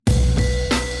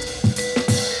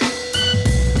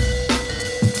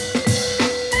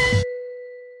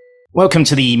Welcome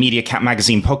to the Media Cat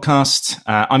Magazine podcast.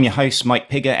 I'm your host, Mike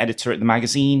Pigger, editor at the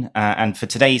magazine. And for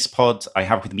today's pod, I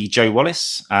have with me Jo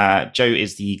Wallace. Jo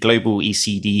is the global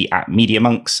ECD at Media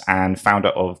Monks and founder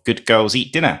of Good Girls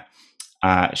Eat Dinner.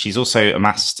 She's also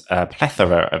amassed a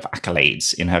plethora of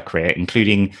accolades in her career,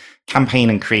 including Campaign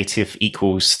and Creative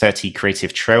equals 30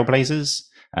 Creative Trailblazers,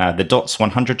 the Dots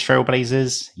 100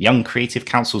 Trailblazers, Young Creative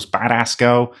Council's Badass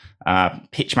Girl,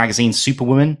 Pitch Magazine's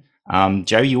Superwoman.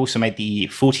 Jo, you also made the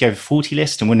 40 over 40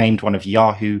 list and were named one of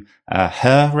Yahoo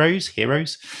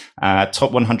Heroes,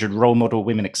 top 100 role model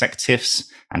women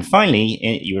executives. And finally,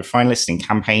 you were a finalist in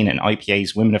Campaign and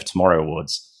IPA's Women of Tomorrow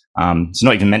Awards. So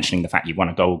not even mentioning the fact you've won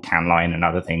a gold can line and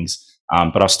other things.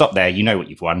 But I'll stop there. You know what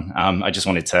you've won. I just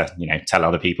wanted to, tell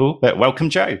other people. But welcome,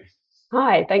 Jo.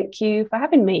 Hi, thank you for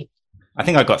having me. I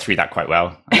think I got through that quite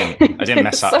well. I didn't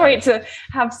mess up. Sorry to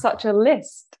have such a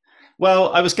list.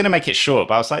 Well, I was going to make it short,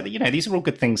 but I was like, these are all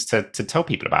good things to tell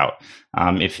people about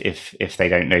if they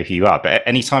don't know who you are. But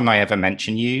anytime I ever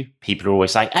mention you, people are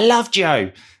always like, I love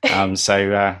Jo.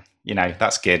 So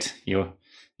that's good. You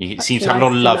seem to have a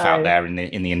lot of love out there in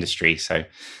the industry. So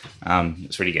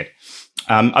it's really good.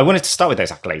 I wanted to start with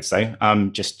those accolades, though,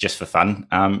 just for fun.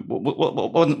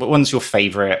 What one's your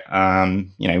favorite?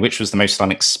 Which was the most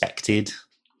unexpected?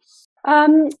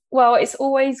 Well, it's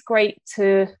always great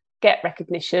to get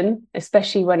recognition,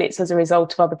 especially when it's as a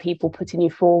result of other people putting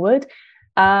you forward.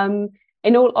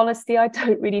 In all honesty, I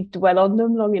don't really dwell on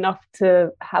them long enough to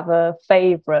have a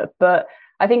favourite, but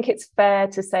I think it's fair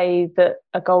to say that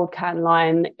a gold can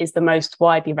line is the most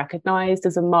widely recognised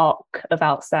as a mark of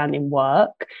outstanding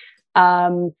work.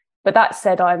 But that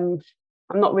said, I'm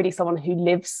not really someone who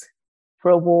lives for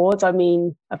awards. I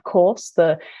mean, of course,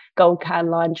 the gold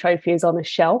can line trophy is on a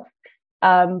shelf.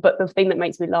 But the thing that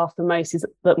makes me laugh the most is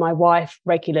that my wife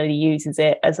regularly uses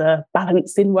it as a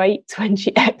balancing weight when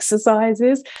she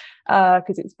exercises,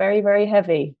 because it's very, very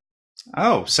heavy.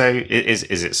 Oh, so is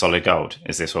it solid gold?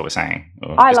 Is this what we're saying?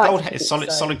 Is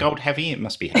solid gold heavy? It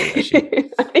must be heavy, actually.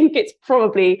 I think it's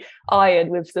probably iron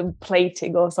with some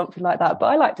plating or something like that, but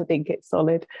I like to think it's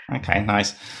solid. Okay,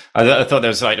 nice. I thought there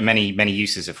was like many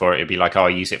uses for it. It'd be like, I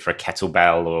use it for a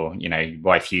kettlebell, or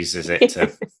wife uses it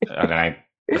to I don't know,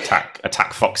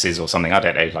 attack foxes or something. I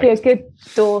don't know. Like, yeah, good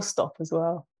doorstop as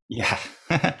well. Yeah,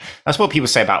 that's what people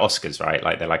say about Oscars, right?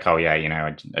 Like they're like, oh yeah,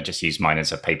 I just use mine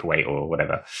as a paperweight or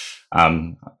whatever.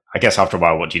 I guess after a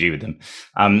while, what do you do with them?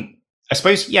 I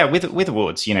suppose, yeah, with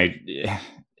awards,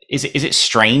 is it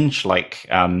strange? Like,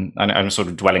 I'm sort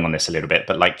of dwelling on this a little bit,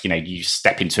 but like, you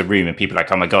step into a room and people are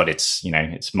like, oh my God, it's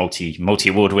multi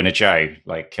award winner Jo.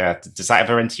 Like, does that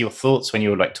ever enter your thoughts when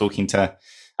you're like talking to,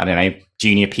 I don't know,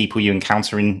 junior people you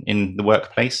encounter in the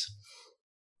workplace?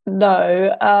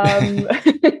 No.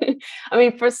 I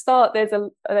mean, for a start, there's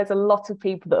a lot of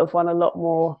people that have won a lot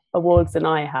more awards than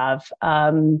I have.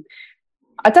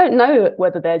 I don't know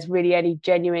whether there's really any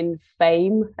genuine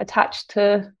fame attached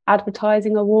to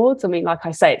advertising awards. I mean, like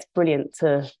I say, it's brilliant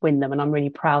to win them, and I'm really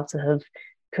proud to have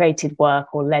created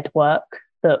work or led work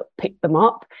that picked them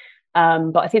up.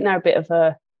 But I think they're a bit of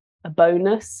a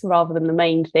bonus rather than the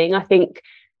main thing. I think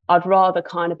I'd rather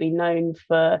kind of be known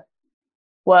for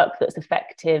work that's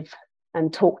effective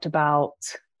and talked about.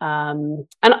 And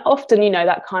often,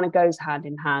 that kind of goes hand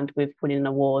in hand with winning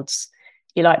awards.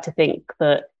 You like to think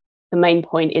that the main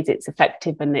point is it's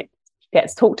effective and it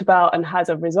gets talked about and has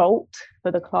a result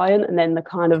for the client. And then the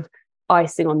kind of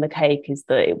icing on the cake is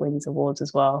that it wins awards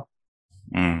as well.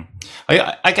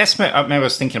 I guess maybe I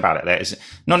was thinking about it there. It's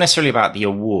not necessarily about the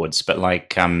awards, but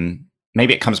like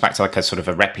maybe it comes back to like a sort of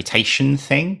a reputation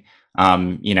thing,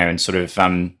 and sort of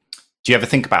do you ever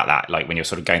think about that, like when you're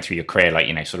sort of going through your career,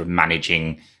 like, sort of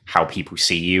managing how people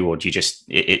see you, or do you just,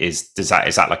 is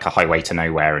that like a highway to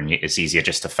nowhere and it's easier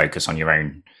just to focus on your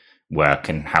own work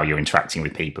and how you're interacting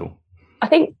with people? I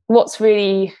think what's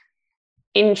really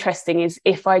interesting is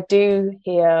if I do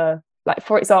hear, like,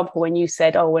 for example, when you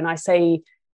said, oh, when I say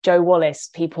Jo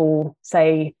Wallace, people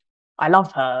say, I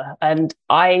love her. And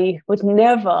I would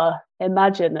never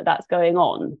imagine that that's going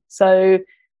on. So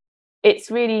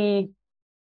it's really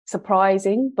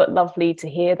surprising but lovely to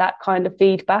hear that kind of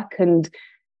feedback. And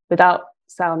without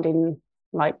sounding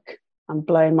like I'm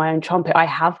blowing my own trumpet, I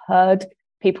have heard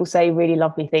people say really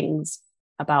lovely things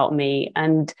about me,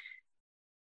 and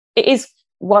it is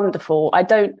wonderful. I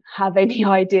don't have any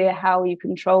idea how you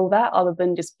control that other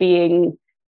than just being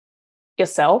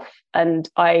yourself. And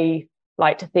I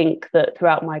like to think that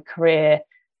throughout my career,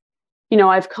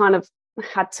 I've kind of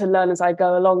had to learn as I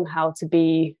go along how to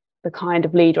be the kind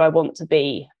of leader I want to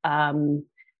be.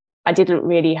 I didn't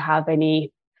really have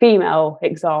any female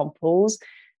examples.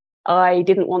 I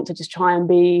didn't want to just try and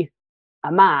be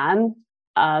a man,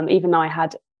 even though I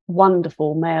had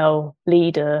wonderful male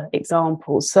leader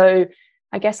examples. So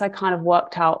I guess I kind of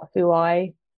worked out who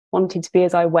I wanted to be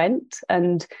as I went.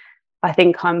 And I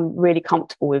think I'm really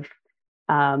comfortable with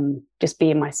just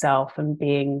being myself and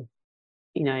being,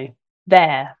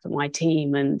 there for my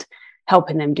team and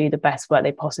helping them do the best work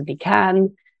they possibly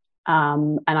can.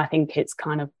 And I think it's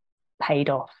kind of paid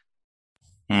off.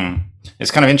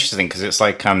 It's kind of interesting because it's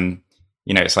like,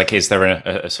 it's like, is there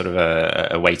a sort of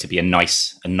a way to be a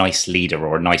nice leader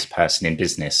or a nice person in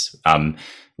business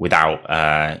without,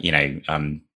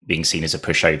 being seen as a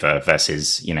pushover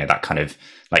versus, that kind of,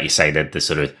 like you say, the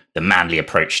sort of the manly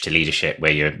approach to leadership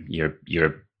where you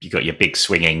got your big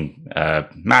swinging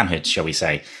manhood, shall we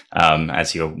say,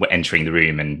 as you're entering the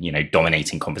room and,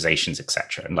 dominating conversations,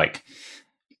 etc. And like,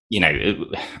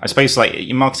 I suppose like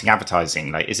in marketing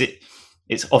advertising, like,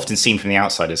 it's often seen from the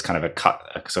outside as kind of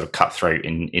a sort of cutthroat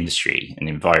in industry and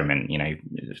environment, I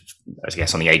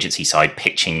guess on the agency side,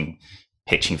 pitching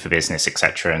for business,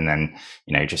 etc. And then,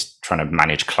 just trying to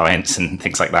manage clients and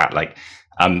things like that. Like,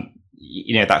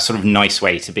 that sort of nice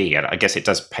way to be. I guess it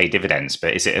does pay dividends,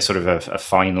 but is it a sort of a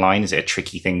fine line? Is it a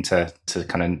tricky thing to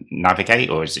kind of navigate,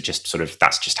 or is it just sort of,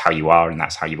 that's just how you are and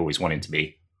that's how you've always wanted to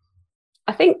be?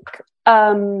 I think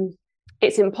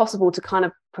it's impossible to kind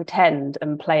of pretend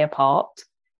and play a part.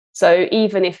 So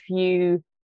even if you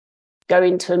go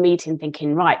into a meeting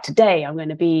thinking, right, today I'm going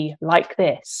to be like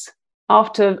this,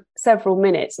 after several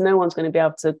minutes, no one's going to be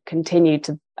able to continue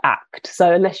to act.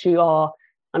 So unless you are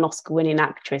an Oscar-winning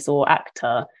actress or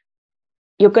actor,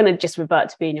 you're going to just revert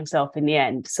to being yourself in the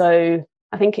end. So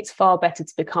I think it's far better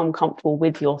to become comfortable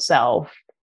with yourself,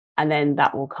 and then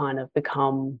that will kind of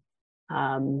become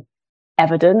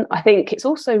evident. I think it's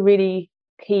also really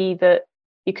key that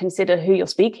you consider who you're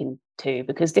speaking to,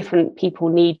 because different people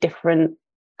need different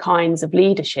kinds of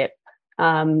leadership.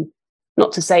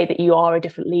 Not to say that you are a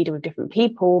different leader with different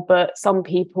people, but some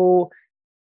people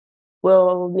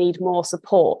will need more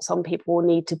support. Some people will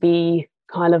need to be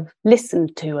kind of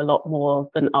listened to a lot more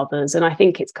than others. And I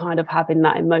think it's kind of having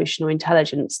that emotional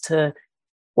intelligence to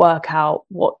work out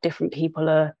what different people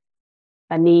are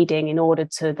needing in order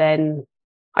to then,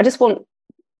 I just want,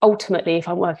 ultimately, if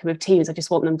I'm working with teams, I just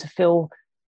want them to feel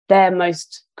they're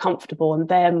most comfortable and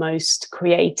they're most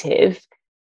creative.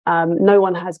 No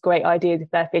one has great ideas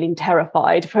if they're feeling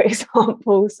terrified, for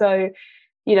example. So,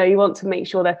 you want to make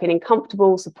sure they're feeling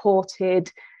comfortable,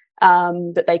 supported,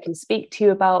 that they can speak to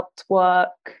you about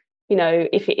work.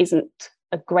 If it isn't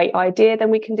a great idea, then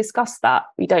we can discuss that.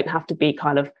 We don't have to be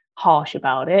kind of harsh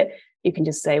about it. You can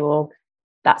just say, well,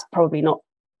 that's probably not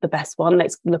the best one.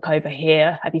 Let's look over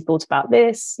here. Have you thought about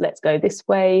this? Let's go this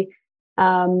way.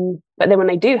 But then when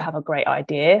they do have a great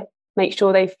idea, make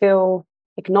sure they feel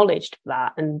acknowledged for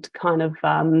that and kind of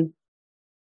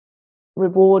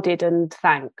rewarded and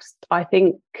thanked. I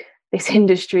think this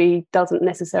industry doesn't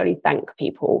necessarily thank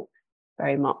people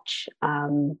very much.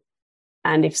 And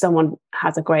if someone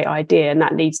has a great idea and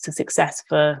that leads to success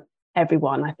for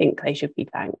everyone, I think they should be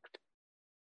thanked.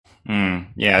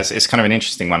 Yeah, it's kind of an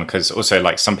interesting one because also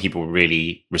like some people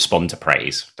really respond to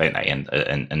praise, don't they?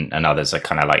 And others are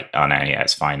kind of like, oh no, yeah,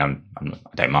 it's fine. I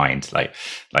don't mind. Like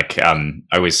I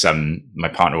always my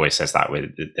partner always says that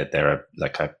they're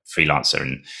like a freelancer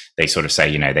and they sort of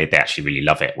say, they actually really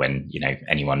love it when,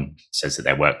 anyone says that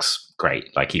their work's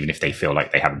great. Like even if they feel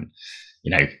like they haven't,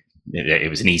 it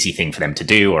was an easy thing for them to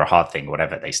do or a hard thing, or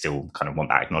whatever, they still kind of want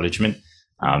that acknowledgement.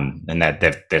 And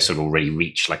they're sort of already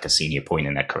reached like a senior point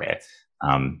in their career.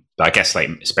 But I guess like,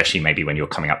 especially maybe when you're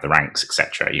coming up the ranks,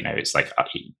 etc., it's like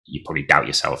you probably doubt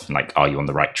yourself and like, are you on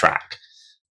the right track?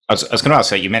 I was going to ask,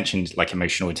 so you mentioned like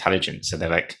emotional intelligence. Are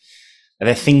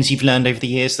there things you've learned over the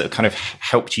years that have kind of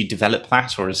helped you develop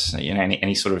that, or is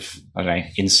any sort of, I don't know,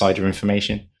 insider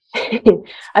information?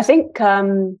 I think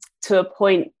to a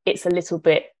point, it's a little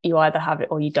bit, you either have it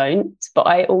or you don't. But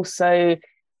I also,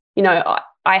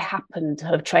 I happen to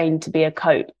have trained to be a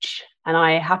coach, and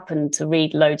I happen to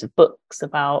read loads of books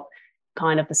about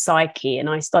kind of the psyche, and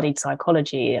I studied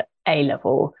psychology at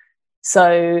A-level.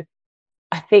 So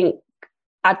I think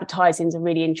advertising is a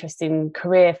really interesting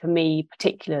career for me,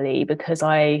 particularly because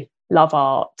I love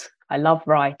art, I love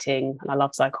writing, and I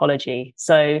love psychology.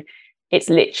 So it's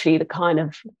literally the kind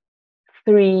of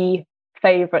three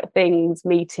favorite things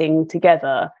meeting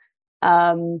together.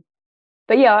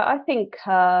 But yeah, I think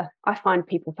I find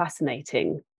people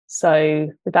fascinating. So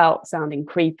without sounding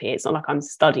creepy, it's not like I'm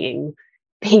studying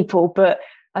people, but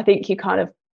I think you kind of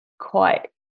quite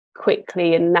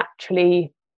quickly and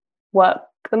naturally work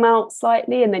them out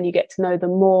slightly, and then you get to know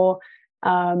them more.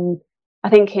 I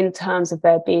think in terms of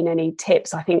there being any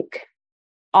tips, I think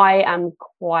I am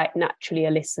quite naturally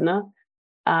a listener.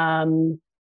 I'm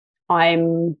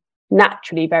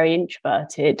naturally very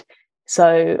introverted.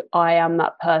 So I am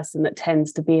that person that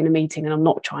tends to be in a meeting and I'm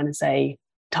not trying to say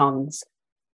tons.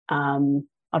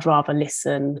 I'd rather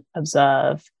listen,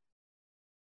 observe,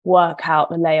 work out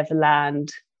the lay of the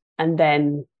land, and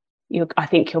then I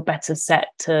think you're better set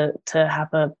to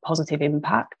have a positive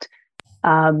impact.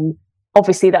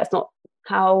 Obviously, that's not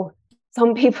how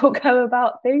some people go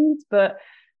about things, but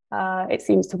it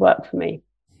seems to work for me.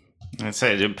 So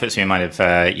it puts me in mind of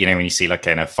when you see like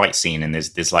in a fight scene and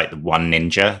there's like the one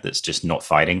ninja that's just not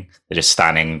fighting, they're just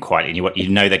standing quietly, and you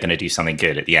know they're going to do something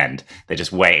good at the end. They're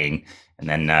just waiting, and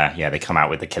then they come out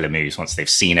with the killer moves once they've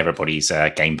seen everybody's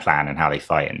game plan and how they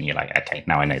fight, and you're like, okay,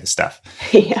 now I know the stuff.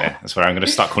 Yeah, so that's where I'm going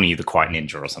to start calling you the quiet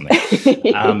ninja or something.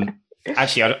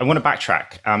 Actually, I want to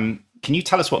backtrack. Can you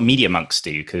tell us what Media Monks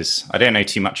do? Because I don't know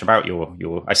too much about your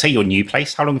new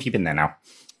place. How long have you been there now?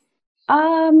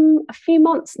 A few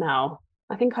months now.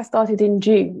 I think I started in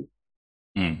June.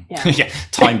 Yeah. Yeah,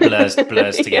 time blurs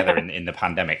together in the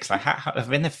pandemic. It's like, I've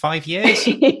been there 5 years?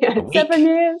 Yeah, 7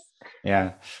 years.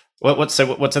 Yeah. What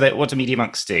do Media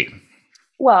Monks do?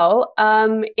 Well,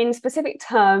 in specific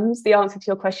terms, the answer to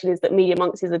your question is that Media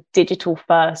Monks is a digital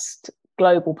first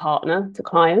global partner to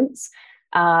clients.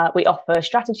 We offer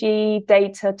strategy,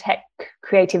 data, tech,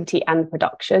 creativity, and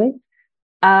production.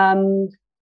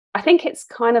 I think it's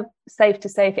kind of safe to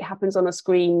say if it happens on a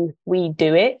screen, we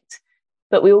do it,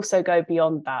 but we also go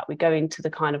beyond that. We go into the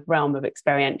kind of realm of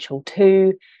experiential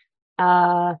too.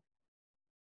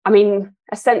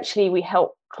 Essentially, we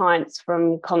help clients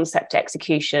from concept to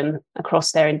execution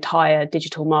across their entire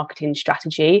digital marketing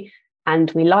strategy. And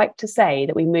we like to say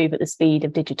that we move at the speed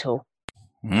of digital.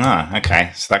 Okay.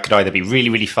 So that could either be really,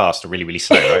 really fast or really, really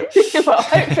slow, right? Well,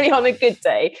 hopefully on a good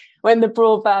day when the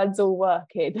broadband's all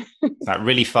working. That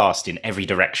really fast in every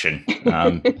direction.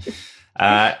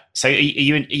 So do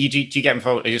you get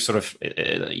involved? Are you sort of,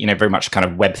 very much kind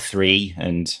of Web3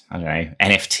 and I don't know,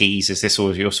 NFTs? Is this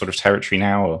all your sort of territory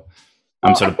now, or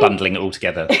I'm sort of bundling it all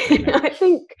together? I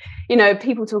think,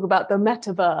 people talk about the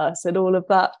metaverse and all of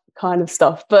that kind of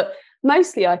stuff, but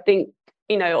mostly I think,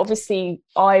 obviously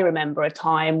I remember a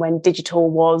time when digital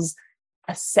was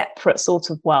a separate sort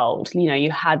of world.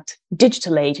 You had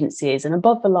digital agencies and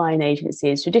above the line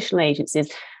agencies, traditional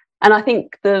agencies. And I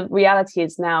think the reality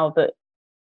is now that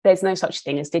there's no such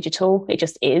thing as digital. It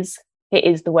just is. It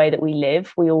is the way that we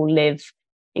live. We all live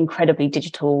incredibly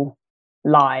digital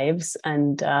lives.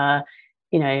 And,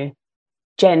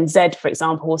 Gen Z, for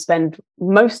example, will spend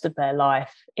most of their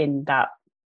life in that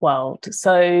world.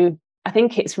 So I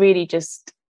think it's really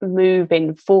just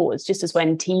moving forwards, just as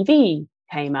when TV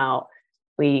came out,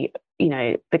 we,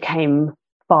 became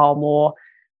far more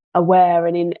aware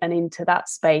and into that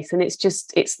space. And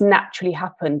it's naturally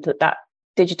happened that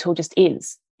digital just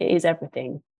is. It is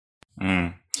everything.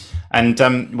 And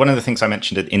one of the things I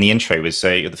mentioned in the intro was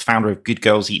you're the founder of Good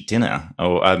Girls Eat Dinner.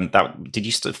 Or did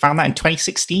you found that in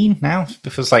 2016? Now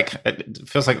it feels like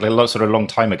a long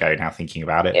time ago now. Thinking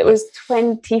about it, it was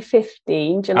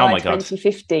 2015, July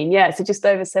 2015. God. Yeah, so just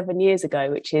over 7 years ago,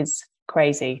 which is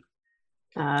crazy.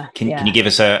 Can you give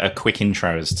us a quick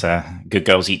intro as to Good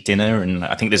Girls Eat Dinner? And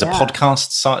I think there's a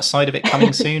podcast side of it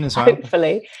coming soon as well.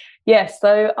 Hopefully, yes.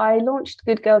 So I launched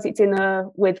Good Girls Eat Dinner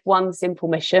with one simple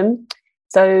mission.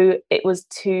 So it was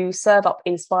to serve up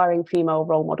inspiring female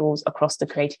role models across the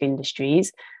creative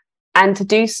industries, and to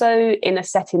do so in a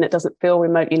setting that doesn't feel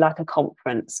remotely like a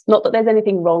conference. Not that there's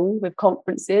anything wrong with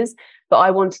conferences, but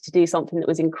I wanted to do something that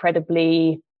was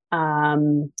incredibly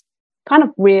kind of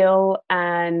real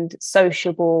and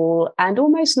sociable and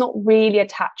almost not really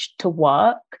attached to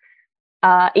work,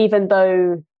 even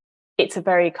though it's a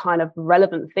very kind of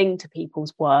relevant thing to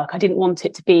people's work. I didn't want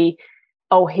it to be,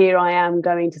 oh, here I am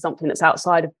going to something that's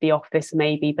outside of the office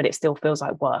maybe, but it still feels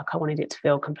like work. I wanted it to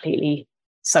feel completely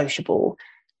sociable.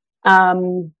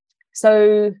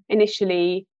 So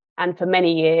initially, and for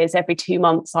many years, every 2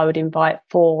 months, I would invite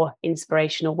 4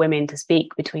 inspirational women to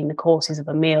speak between the courses of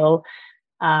a meal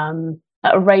at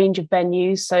a range of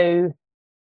venues. So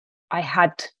I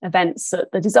had events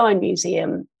at the Design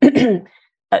Museum,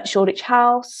 at Shoreditch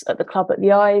House, at the Club at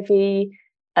the Ivy,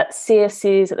 at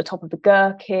Searcy's at the top of the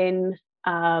Gherkin,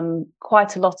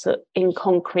 quite a lot in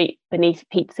concrete beneath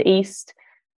Pizza East.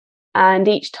 And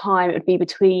each time it would be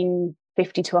between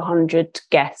 50 to 100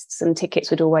 guests, and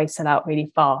tickets would always sell out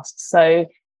really fast. So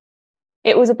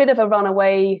it was a bit of a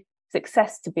runaway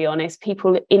success, to be honest.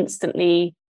 People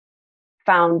instantly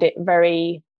found it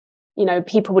very,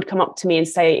 people would come up to me and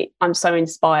say, I'm so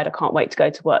inspired, I can't wait to go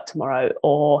to work tomorrow.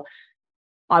 Or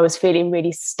I was feeling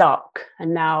really stuck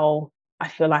and now I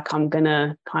feel like I'm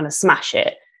gonna kind of smash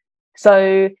it.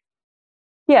 So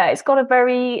yeah, it's got a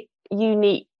very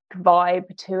unique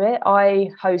vibe to it. I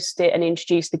host it and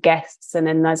introduce the guests, and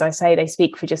then, as I say, they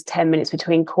speak for just 10 minutes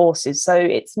between courses. So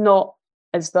it's not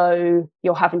as though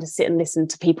you're having to sit and listen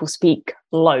to people speak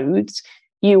loads.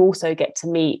 You also get to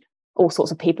meet all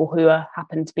sorts of people who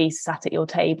happen to be sat at your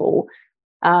table.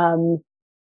 And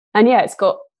yeah, it's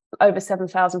got over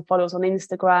 7,000 followers on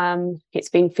Instagram. It's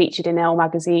been featured in Elle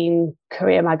magazine,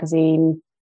 Career magazine,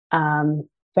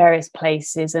 various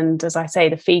places. And as I say,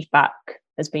 the feedback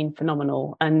has been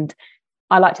phenomenal. And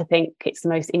I like to think it's the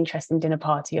most interesting dinner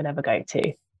party you'll ever go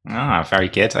to. Ah, very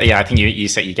good. Yeah, I think you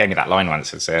said you gave me that line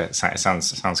once. It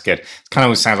sounds good. It kind of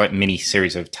always sounds like mini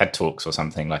series of TED Talks or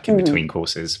something, like in between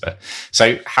courses. But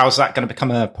so, how's that going to become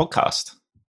a podcast?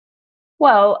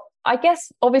 Well, I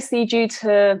guess obviously due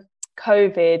to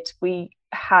COVID, we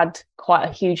had quite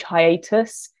a huge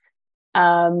hiatus.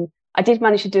 I did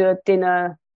manage to do a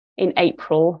dinner in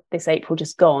April, this April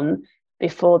just gone,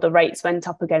 before the rates went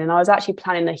up again. And I was actually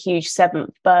planning a huge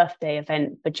 7th birthday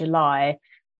event for July.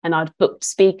 And I'd booked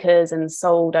speakers and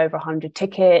sold over 100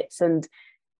 tickets. And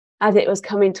as it was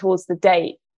coming towards the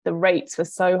date, the rates were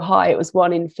so high, it was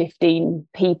 1 in 15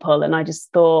 people. And I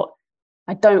just thought,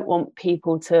 I don't want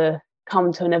people to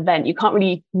come to an event. You can't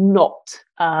really not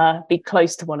be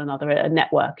close to one another at a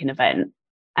networking event.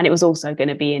 And it was also going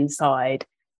to be inside.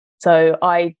 So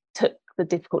I took the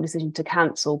difficult decision to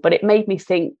cancel, but it made me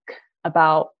think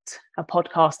about a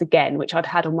podcast again, which I'd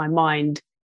had on my mind.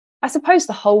 I suppose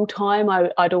the whole time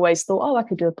I'd always thought, oh, I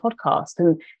could do a podcast,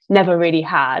 and never really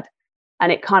had.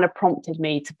 And it kind of prompted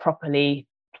me to properly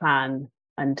plan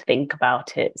and think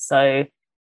about it. So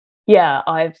yeah,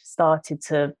 I've started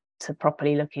to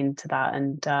properly look into that,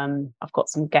 and I've got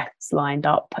some guests lined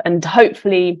up, and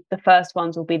hopefully the first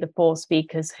ones will be the 4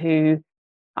 speakers who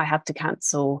I had to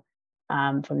cancel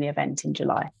from the event in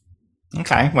July.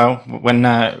 Okay, well, when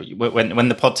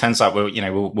the pod turns up,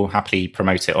 we'll happily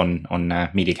promote it on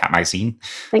MediaCat magazine.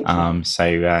 Thank you. So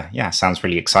yeah, sounds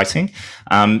really exciting.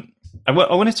 I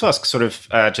wanted to ask, sort of,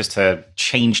 just to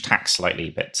change tack slightly,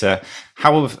 but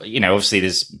how have, obviously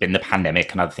there's been the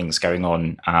pandemic and other things going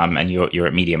on, and you're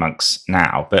at Media Monks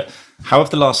now, but how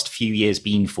have the last few years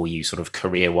been for you, sort of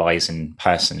career-wise and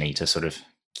personally, to sort of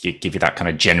give you that kind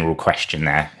of general question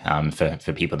there,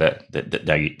 for people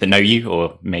that know you,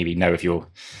 or maybe know if you're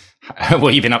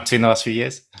what you've been up to in the last few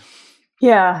years?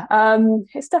 Yeah,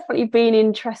 it's definitely been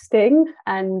interesting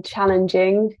and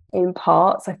challenging in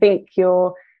parts. I think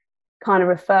you're kind of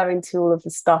referring to all of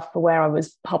the stuff for where I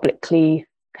was publicly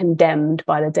condemned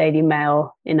by the Daily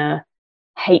Mail in a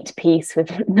hate piece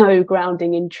with no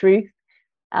grounding in truth.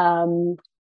 And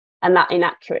that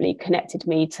inaccurately connected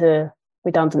me to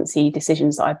redundancy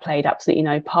decisions that I played absolutely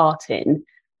no part in,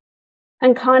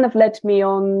 and kind of led me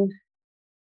on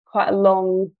quite a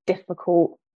long,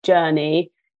 difficult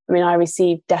journey. I mean, I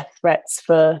received death threats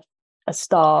for a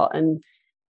start, and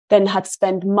then had to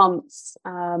spend months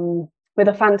with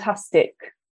a fantastic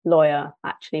lawyer,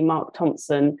 actually, Mark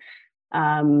Thompson,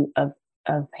 of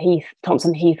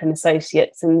Thompson Heath and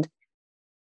Associates. And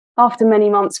after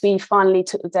many months, we finally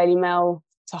took the Daily Mail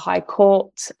to High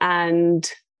Court, and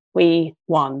we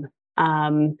won.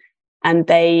 And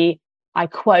they, I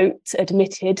quote,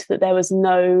 admitted that there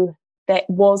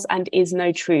was and is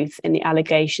no truth in the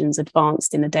allegations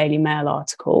advanced in the Daily Mail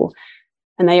article.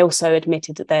 And they also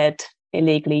admitted that they'd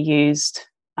illegally used,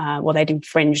 they'd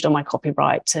infringed on my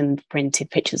copyright and printed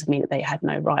pictures of me that they had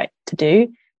no right to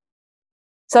do.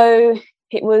 So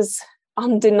it was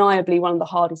undeniably one of the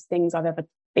hardest things I've ever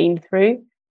been through.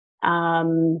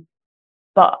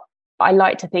 But I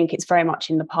like to think it's very much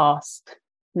in the past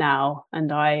now,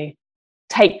 and I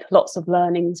take lots of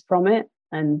learnings from it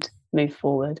and move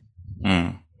forward.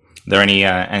 Are there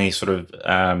any sort of,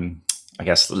 I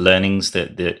guess, learnings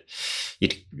that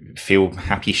you'd feel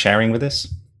happy sharing with us?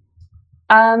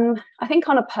 I think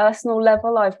on a personal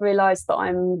level, I've realised that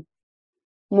I'm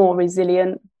more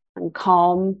resilient and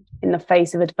calm in the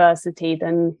face of adversity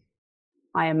than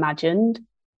I imagined.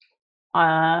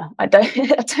 I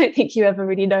don't think you ever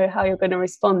really know how you're going to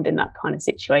respond in that kind of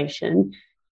situation.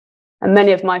 And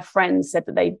many of my friends said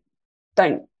that they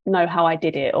don't know how I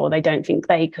did it, or they don't think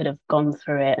they could have gone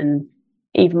through it. And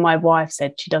even my wife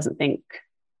said she doesn't think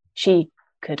she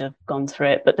could have gone through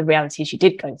it. But the reality is she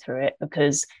did go through it,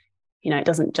 because, it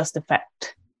doesn't just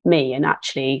affect me. And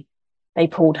actually, they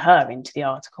pulled her into the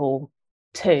article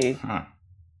too,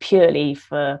 purely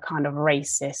for kind of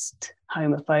racist,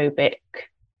 homophobic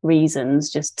reasons,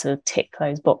 just to tick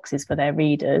those boxes for their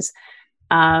readers.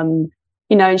 And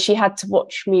she had to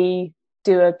watch me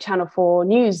do a Channel 4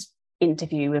 news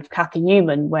interview with Kathy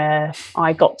Newman, where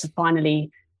I got to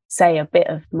finally say a bit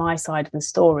of my side of the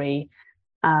story,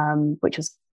 which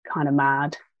was kind of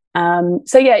mad.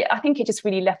 So yeah, I think it just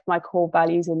really left my core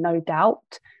values in no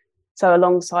doubt. So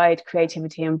alongside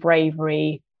creativity and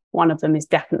bravery, one of them is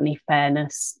definitely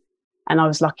fairness. And I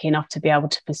was lucky enough to be able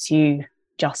to pursue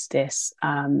justice.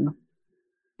 And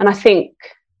I think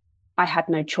I had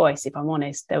no choice, if I'm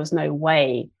honest. There was no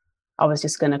way I was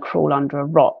just going to crawl under a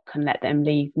rock and let them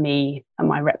leave me and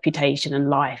my reputation and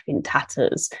life in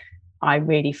tatters. I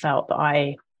really felt that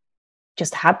I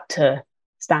just had to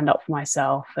stand up for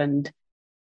myself, and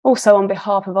also on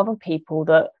behalf of other people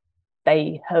that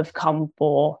they have come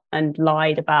for and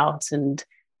lied about, and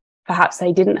perhaps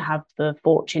they didn't have the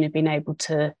fortune of being able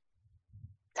to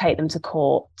take them to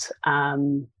court.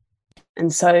 And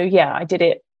so, yeah, I did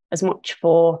it as much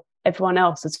for everyone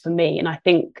else as for me. And I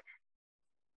think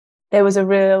there was a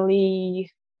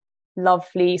really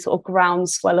lovely sort of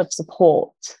groundswell of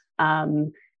support.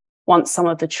 Once some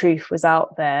of the truth was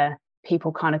out there,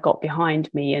 people kind of got behind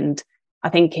me, and I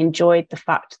think enjoyed the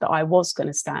fact that I was going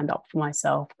to stand up for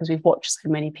myself, because we've watched so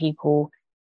many people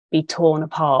be torn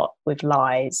apart with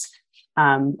lies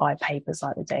by papers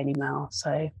like the Daily Mail.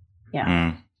 So,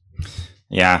 yeah.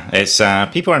 Yeah, it's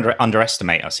people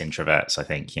underestimate us introverts. I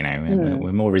think, you know,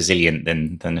 we're more resilient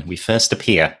than we first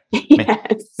appear.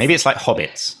 Yes. Maybe it's like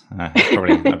hobbits.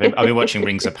 Probably, I've been watching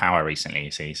Rings of Power recently.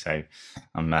 You see, so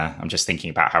I'm just thinking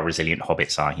about how resilient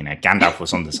hobbits are. You know, Gandalf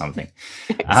was onto something.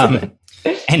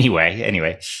 Anyway,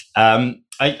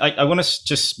 I want to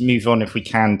just move on, if we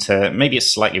can, to maybe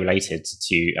it's slightly related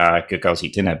to Good Girls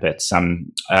Eat Dinner, but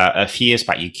a few years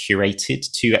back you curated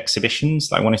 2 exhibitions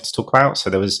that I wanted to talk about. So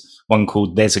there was one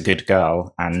called There's a Good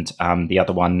Girl, and the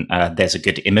other one, There's a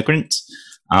Good Immigrant.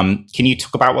 Can you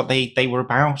talk about what they were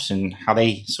about and how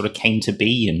they sort of came to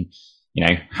be, and, you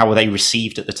know, how were they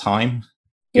received at the time?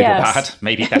 Good or bad?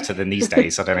 Maybe better than these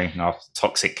days. I don't know, in our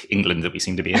toxic England that we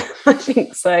seem to be in. I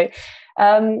think so.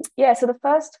 So the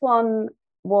first one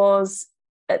was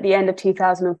at the end of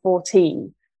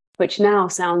 2014, which now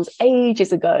sounds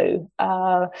ages ago.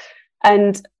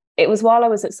 And it was while I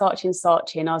was at Saatchi &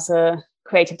 Saatchi, and I was a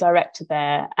creative director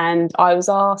there. And I was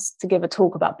asked to give a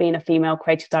talk about being a female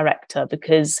creative director,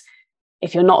 because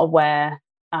if you're not aware,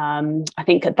 I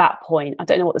think at that point, I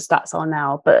don't know what the stats are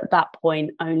now, but at that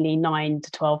point, only 9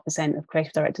 to 12% of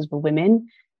creative directors were women.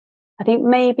 I think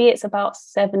maybe it's about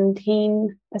 17%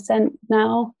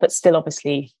 now, but still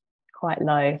obviously quite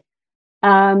low.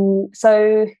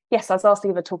 So yes, I was asked to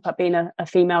give a talk about being a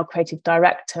female creative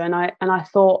director, and I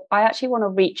thought I actually want to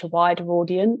reach a wider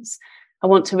audience. I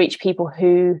want to reach people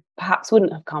who perhaps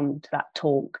wouldn't have come to that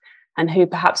talk, and who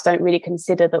perhaps don't really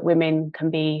consider that women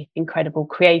can be incredible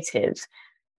creatives.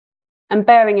 And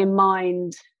bearing in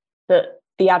mind that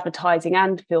the advertising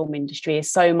and film industry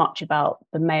is so much about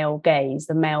the male gaze,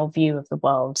 the male view of the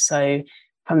world. So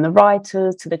from the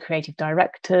writers to the creative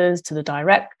directors to the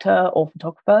director or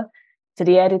photographer to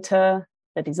the editor,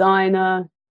 the designer,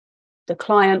 the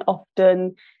client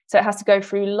often. So it has to go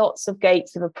through lots of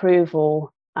gates of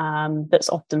approval that's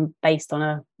often based on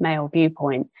a male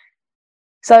viewpoint.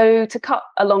 So to cut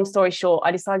a long story short,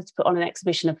 I decided to put on an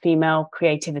exhibition of female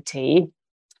creativity.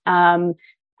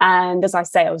 And as I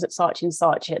say, I was at Saatchi &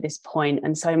 Saatchi at this point.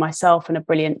 And so myself and a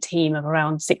brilliant team of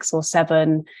around 6 or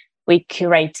 7, we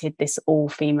curated this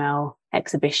all-female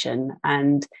exhibition.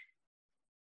 And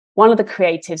one of the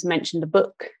creatives mentioned a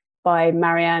book by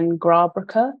Marianne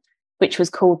Grabricker, which was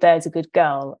called There's a Good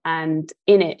Girl. And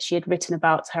in it, she had written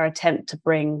about her attempt to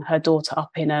bring her daughter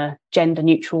up in a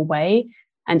gender-neutral way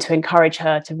and to encourage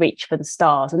her to reach for the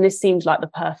stars. And this seemed like the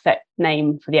perfect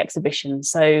name for the exhibition.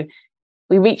 So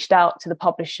we reached out to the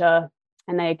publisher,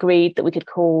 and they agreed that we could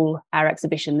call our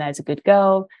exhibition There's a Good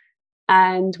Girl.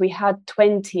 And we had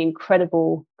 20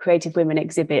 incredible creative women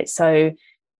exhibit. So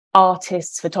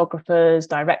artists, photographers,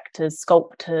 directors,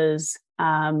 sculptors.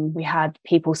 We had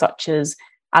people such as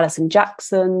Alison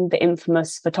Jackson, the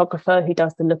infamous photographer who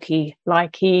does the looky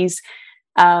likeys,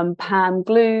 Pam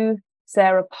Glue,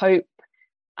 Sarah Pope,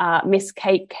 Miss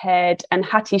Cakehead, and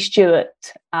Hattie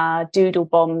Stewart doodle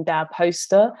bombed our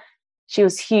poster. She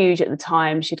was huge at the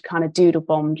time. She'd kind of doodle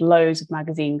bombed loads of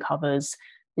magazine covers,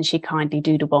 and she kindly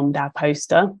doodle bombed our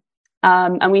poster.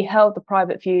 And we held the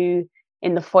private view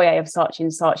in the foyer of Saatchi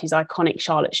 & Saatchi's iconic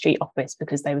Charlotte Street office,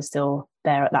 because they were still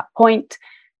there at that point.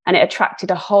 And it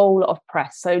attracted a whole lot of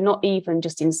press. So not even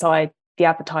just inside the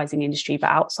advertising industry, but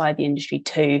outside the industry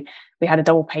too. We had a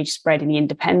double-page spread in The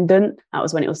Independent. That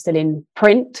was when it was still in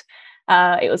print.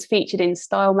 It was featured in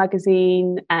Style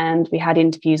magazine, and we had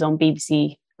interviews on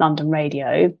BBC London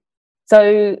Radio.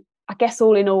 So I guess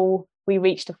all in all, we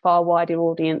reached a far wider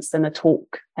audience than a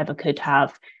talk ever could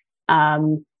have.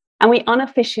 And we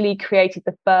unofficially created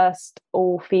the first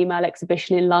all-female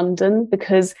exhibition in London,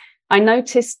 because I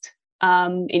noticed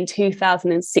in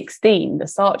 2016, the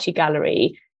Saatchi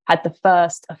Gallery had the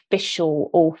first official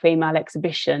all-female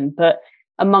exhibition, but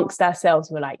amongst ourselves,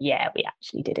 we're like, yeah, we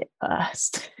actually did it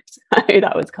first. So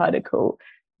that was kind of cool.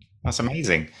 That's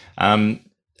amazing. And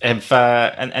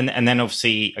then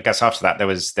obviously, I guess after that,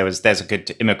 there's a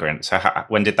good immigrant. So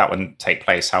when did that one take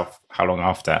place? How long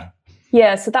after?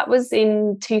 Yeah, so that was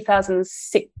in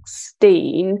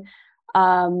 2016.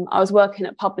 I was working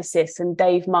at Publicis, and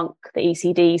Dave Monk, the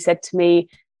ECD, said to me,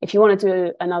 if you want to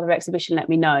do another exhibition, let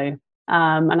me know.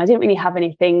 And I didn't really have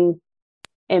anything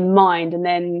in mind. And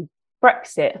then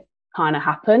Brexit kind of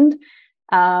happened.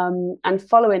 And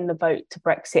following the vote to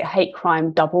Brexit, hate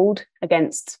crime doubled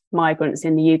against migrants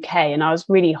in the UK. And I was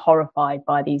really horrified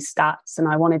by these stats. And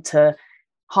I wanted to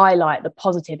highlight the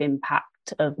positive impact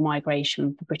of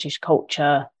migration for British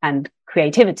culture and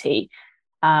creativity,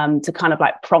 to kind of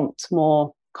like prompt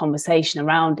more conversation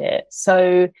around it.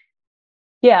 So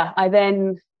yeah, I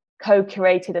then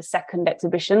co-curated a second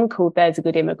exhibition called There's a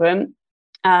Good Immigrant,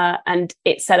 and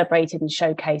it celebrated and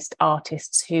showcased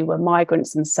artists who were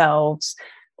migrants themselves,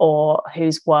 or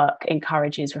whose work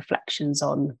encourages reflections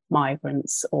on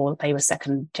migrants, or they were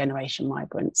second generation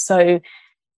migrants. So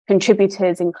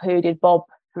contributors included Bob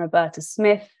and Roberta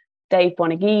Smith, Dave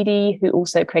Bonagidi, who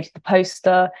also created the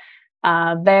poster,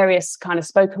 various kind of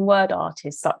spoken word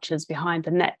artists such as Behind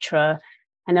the Netra,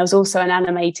 and there was also an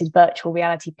animated virtual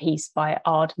reality piece by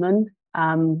Aardman,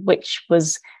 which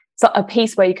was a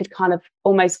piece where you could kind of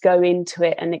almost go into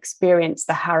it and experience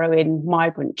the harrowing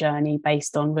migrant journey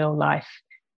based on real life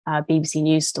BBC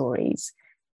News stories.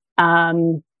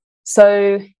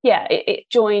 So yeah, it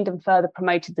joined and further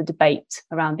promoted the debate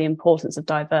around the importance of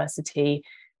diversity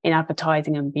in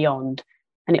advertising and beyond.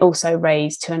 And it also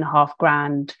raised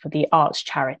 $2,500 for the arts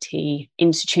charity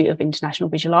Institute of International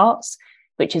Visual Arts,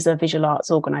 which is a visual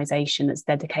arts organisation that's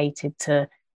dedicated to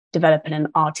developing an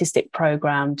artistic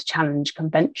programme to challenge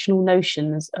conventional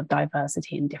notions of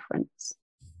diversity and difference.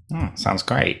 Oh, sounds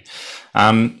great.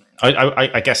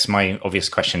 I guess my obvious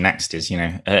question next is,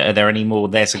 are there any more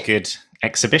There's a Good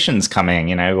exhibitions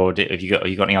coming, or have you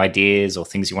got any ideas or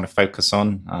things you want to focus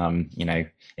on?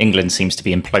 England seems to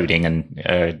be imploding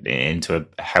and into a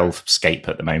hellscape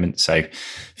at the moment. So it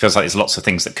feels like there's lots of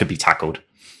things that could be tackled.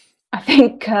 I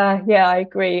think, I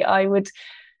agree. I would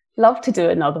love to do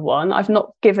another one. I've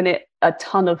not given it a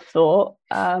ton of thought,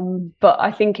 but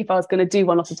I think if I was going to do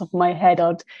one off the top of my head,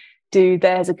 I'd do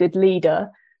There's a Good Leader,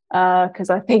 because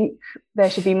I think there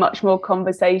should be much more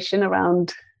conversation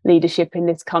around leadership in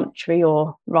this country,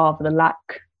 or rather the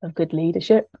lack of good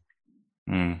leadership.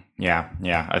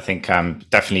 Yeah. I think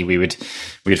definitely we would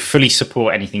fully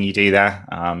support anything you do there,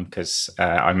 because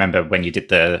I remember when you did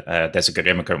the There's a Good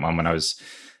Immigrant one when I was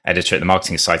editor at the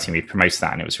Marketing Society, and we promoted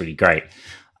that, and it was really great.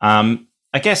 I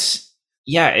guess,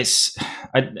 it's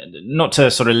not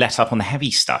to sort of let up on the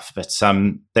heavy stuff, but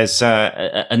there's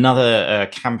another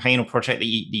campaign or project that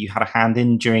you had a hand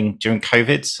in during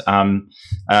COVID.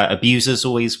 Abusers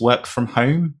always work from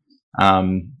home.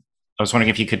 I was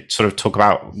wondering if you could sort of talk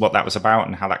about what that was about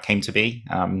and how that came to be,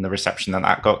 the reception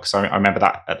that got, because I remember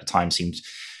that at the time seemed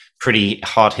pretty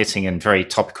hard-hitting and very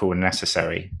topical and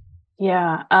necessary.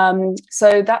 Yeah,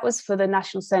 so that was for the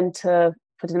National Centre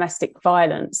for Domestic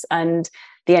Violence and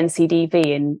the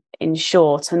NCDV in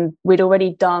short, and we'd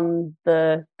already done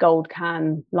the Gold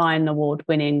Can Lion Award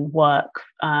winning work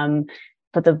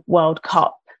for the World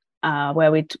Cup,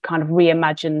 where we'd kind of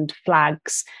reimagined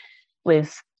flags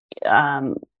with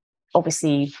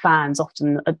obviously fans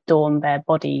often adorn their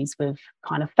bodies with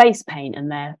kind of face paint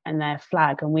and their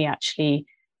flag, and we actually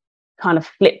kind of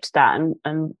flipped that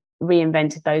and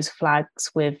reinvented those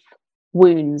flags with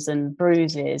wounds and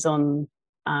bruises on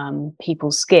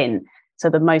people's skin. So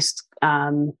the most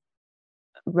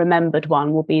remembered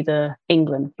one will be the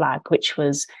England flag, which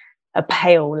was a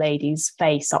pale lady's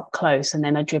face up close, and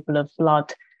then a dribble of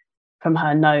blood from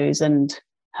her nose and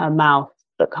her mouth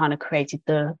that kind of created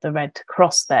the Red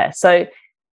Cross there. So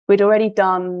we'd already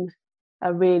done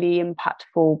a really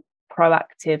impactful,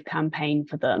 proactive campaign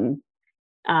for them.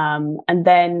 And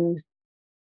then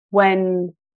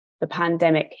when the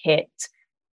pandemic hit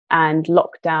and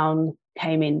lockdown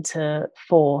came into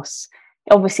force,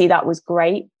 obviously that was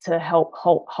great to help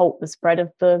halt the spread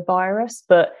of the virus.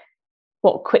 But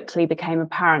what quickly became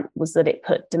apparent was that it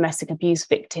put domestic abuse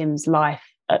victims' life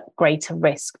at greater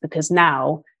risk, because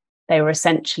now they were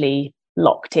essentially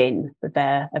locked in with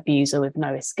their abuser with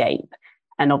no escape.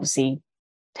 And obviously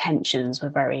tensions were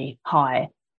very high.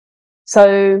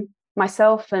 So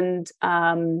myself and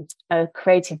a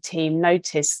creative team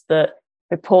noticed that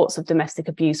reports of domestic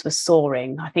abuse were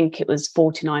soaring. I think it was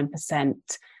 49%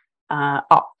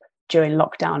 up during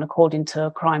lockdown, according to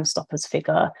a Crime Stoppers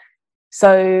figure.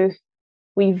 So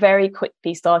we very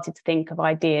quickly started to think of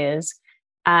ideas,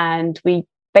 and we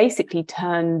basically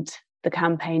turned the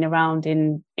campaign around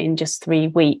in just 3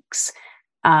 weeks.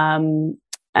 And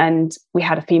we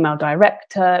had a female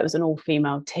director. It was an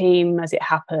all-female team, as it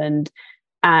happened.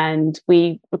 And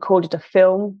we recorded a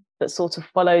film that sort of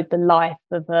followed the life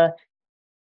of a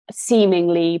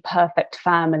seemingly perfect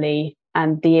family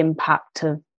and the impact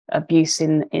of abuse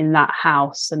in that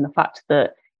house, and the fact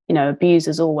that, you know,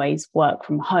 abusers always work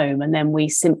from home. And then we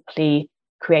simply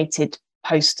created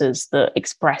posters that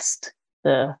expressed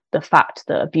the fact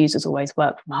that abusers always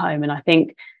work from home. And I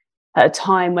think at a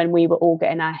time when we were all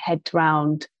getting our head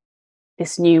around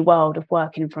this new world of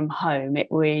working from home, it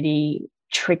really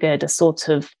triggered a sort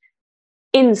of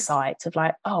insight of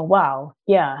like, oh wow,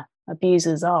 yeah,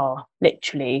 abusers are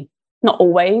literally, not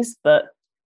always, but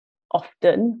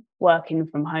often working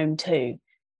from home too.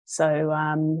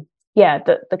 So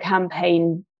the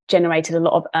campaign generated a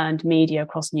lot of earned media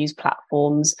across news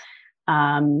platforms,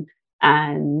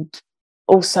 and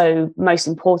also, most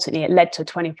importantly, it led to a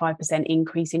 25%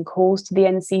 increase in calls to the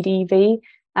NCDV.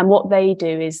 And what they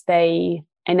do is they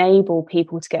enable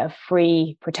people to get a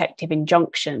free protective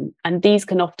injunction, and these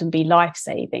can often be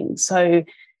life-saving. So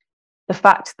the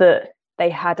fact that they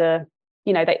had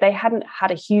they hadn't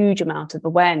had a huge amount of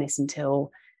awareness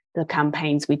until the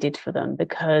campaigns we did for them,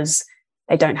 because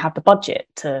they don't have the budget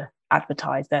to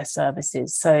advertise their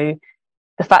services. So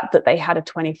the fact that they had a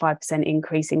 25%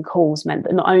 increase in calls meant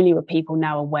that not only were people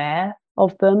now aware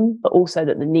of them, but also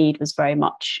that the need was very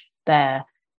much there.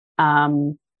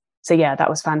 So yeah, that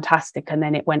was fantastic. And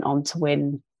then it went on to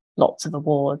win lots of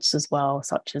awards as well,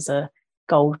 such as a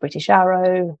Gold British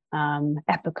Arrow,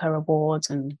 Epica Awards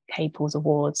and Caples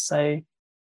Awards. So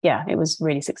yeah, it was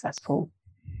really successful.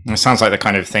 It sounds like the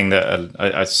kind of thing that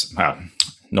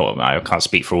I can't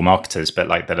speak for all marketers, but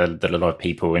like that a lot of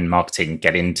people in marketing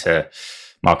get into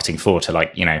marketing for, to,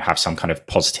 like, you know, have some kind of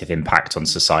positive impact on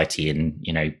society and,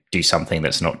 you know, do something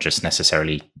that's not just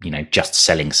necessarily, you know, just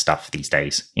selling stuff these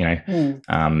days, you know.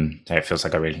 So it feels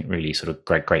like a really, really sort of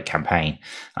great campaign.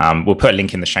 We'll put a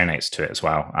link in the show notes to it as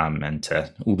well, and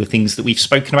to all the things that we've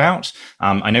spoken about.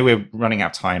 I know we're running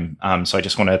out of time, so I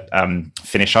just want to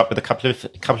finish up with a couple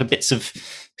of bits of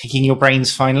picking your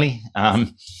brains finally.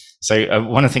 So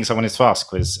one of the things I wanted to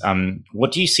ask was,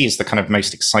 what do you see as the kind of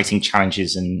most exciting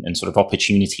challenges and sort of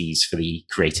opportunities for the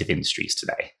creative industries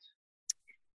today?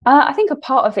 I think a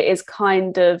part of it is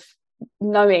kind of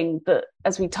knowing that,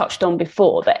 as we touched on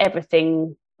before, that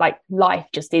everything, like life,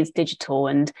 just is digital,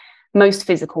 and most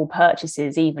physical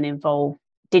purchases even involve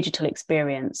digital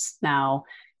experience now.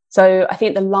 So I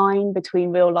think the line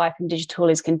between real life and digital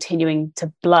is continuing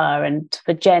to blur. And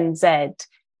for Gen Z,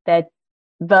 their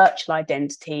virtual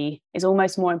identity is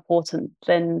almost more important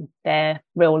than their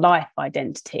real life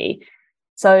identity.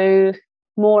 So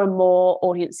more and more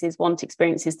audiences want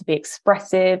experiences to be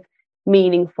expressive,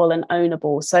 meaningful, and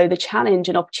ownable. So the challenge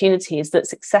and opportunity is that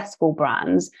successful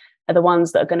brands are the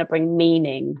ones that are going to bring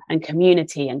meaning and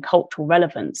community and cultural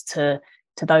relevance to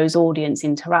those audience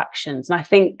interactions. And I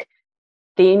think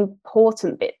the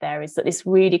important bit there is that this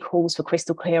really calls for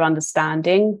crystal clear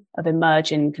understanding of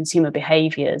emerging consumer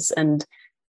behaviours and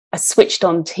a switched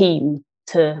on team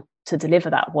to deliver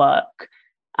that work.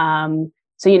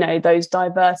 So, you know, those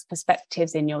diverse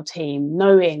perspectives in your team,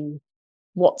 knowing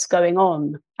what's going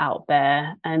on out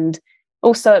there. And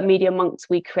also at Media Monks,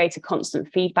 we create a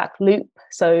constant feedback loop.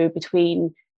 So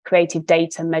between creative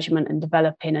data measurement and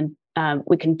developing, and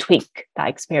we can tweak that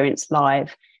experience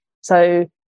live. So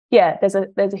yeah, there's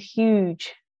a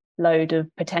huge load of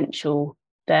potential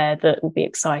there that will be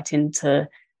exciting to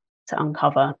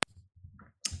uncover.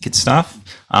 Good stuff.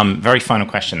 Very final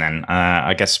question then.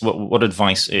 I guess what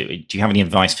advice do you have? Any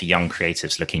advice for young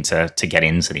creatives looking to get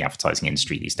into the advertising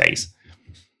industry these days?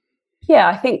 Yeah,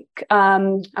 I think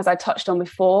as I touched on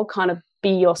before, kind of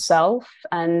be yourself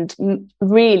and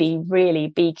really, really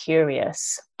be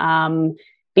curious.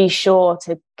 Be sure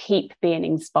to keep being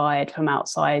inspired from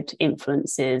outside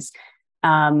influences.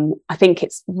 I think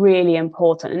it's really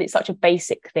important, and it's such a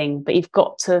basic thing, but you've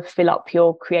got to fill up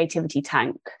your creativity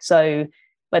tank. So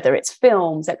whether it's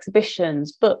films,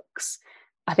 exhibitions, books,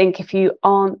 I think if you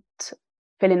aren't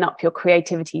filling up your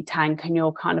creativity tank and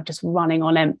you're kind of just running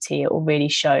on empty, it will really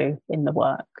show in the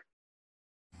work.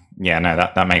 Yeah, no,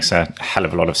 that makes a hell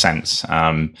of a lot of sense.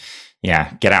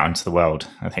 Yeah, get out into the world.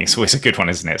 I think it's always a good one,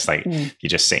 isn't it? It's like you're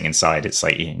just sitting inside. It's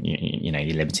like you know,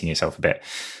 you're limiting yourself a bit.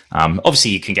 Obviously,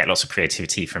 you can get lots of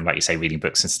creativity from, like you say, reading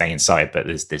books and staying inside. But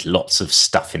there's lots of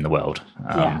stuff in the world.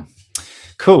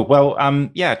 Cool. Well,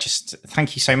 just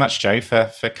thank you so much, Jo,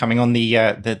 for coming on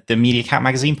the Media Cat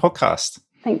Magazine podcast.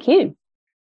 Thank you.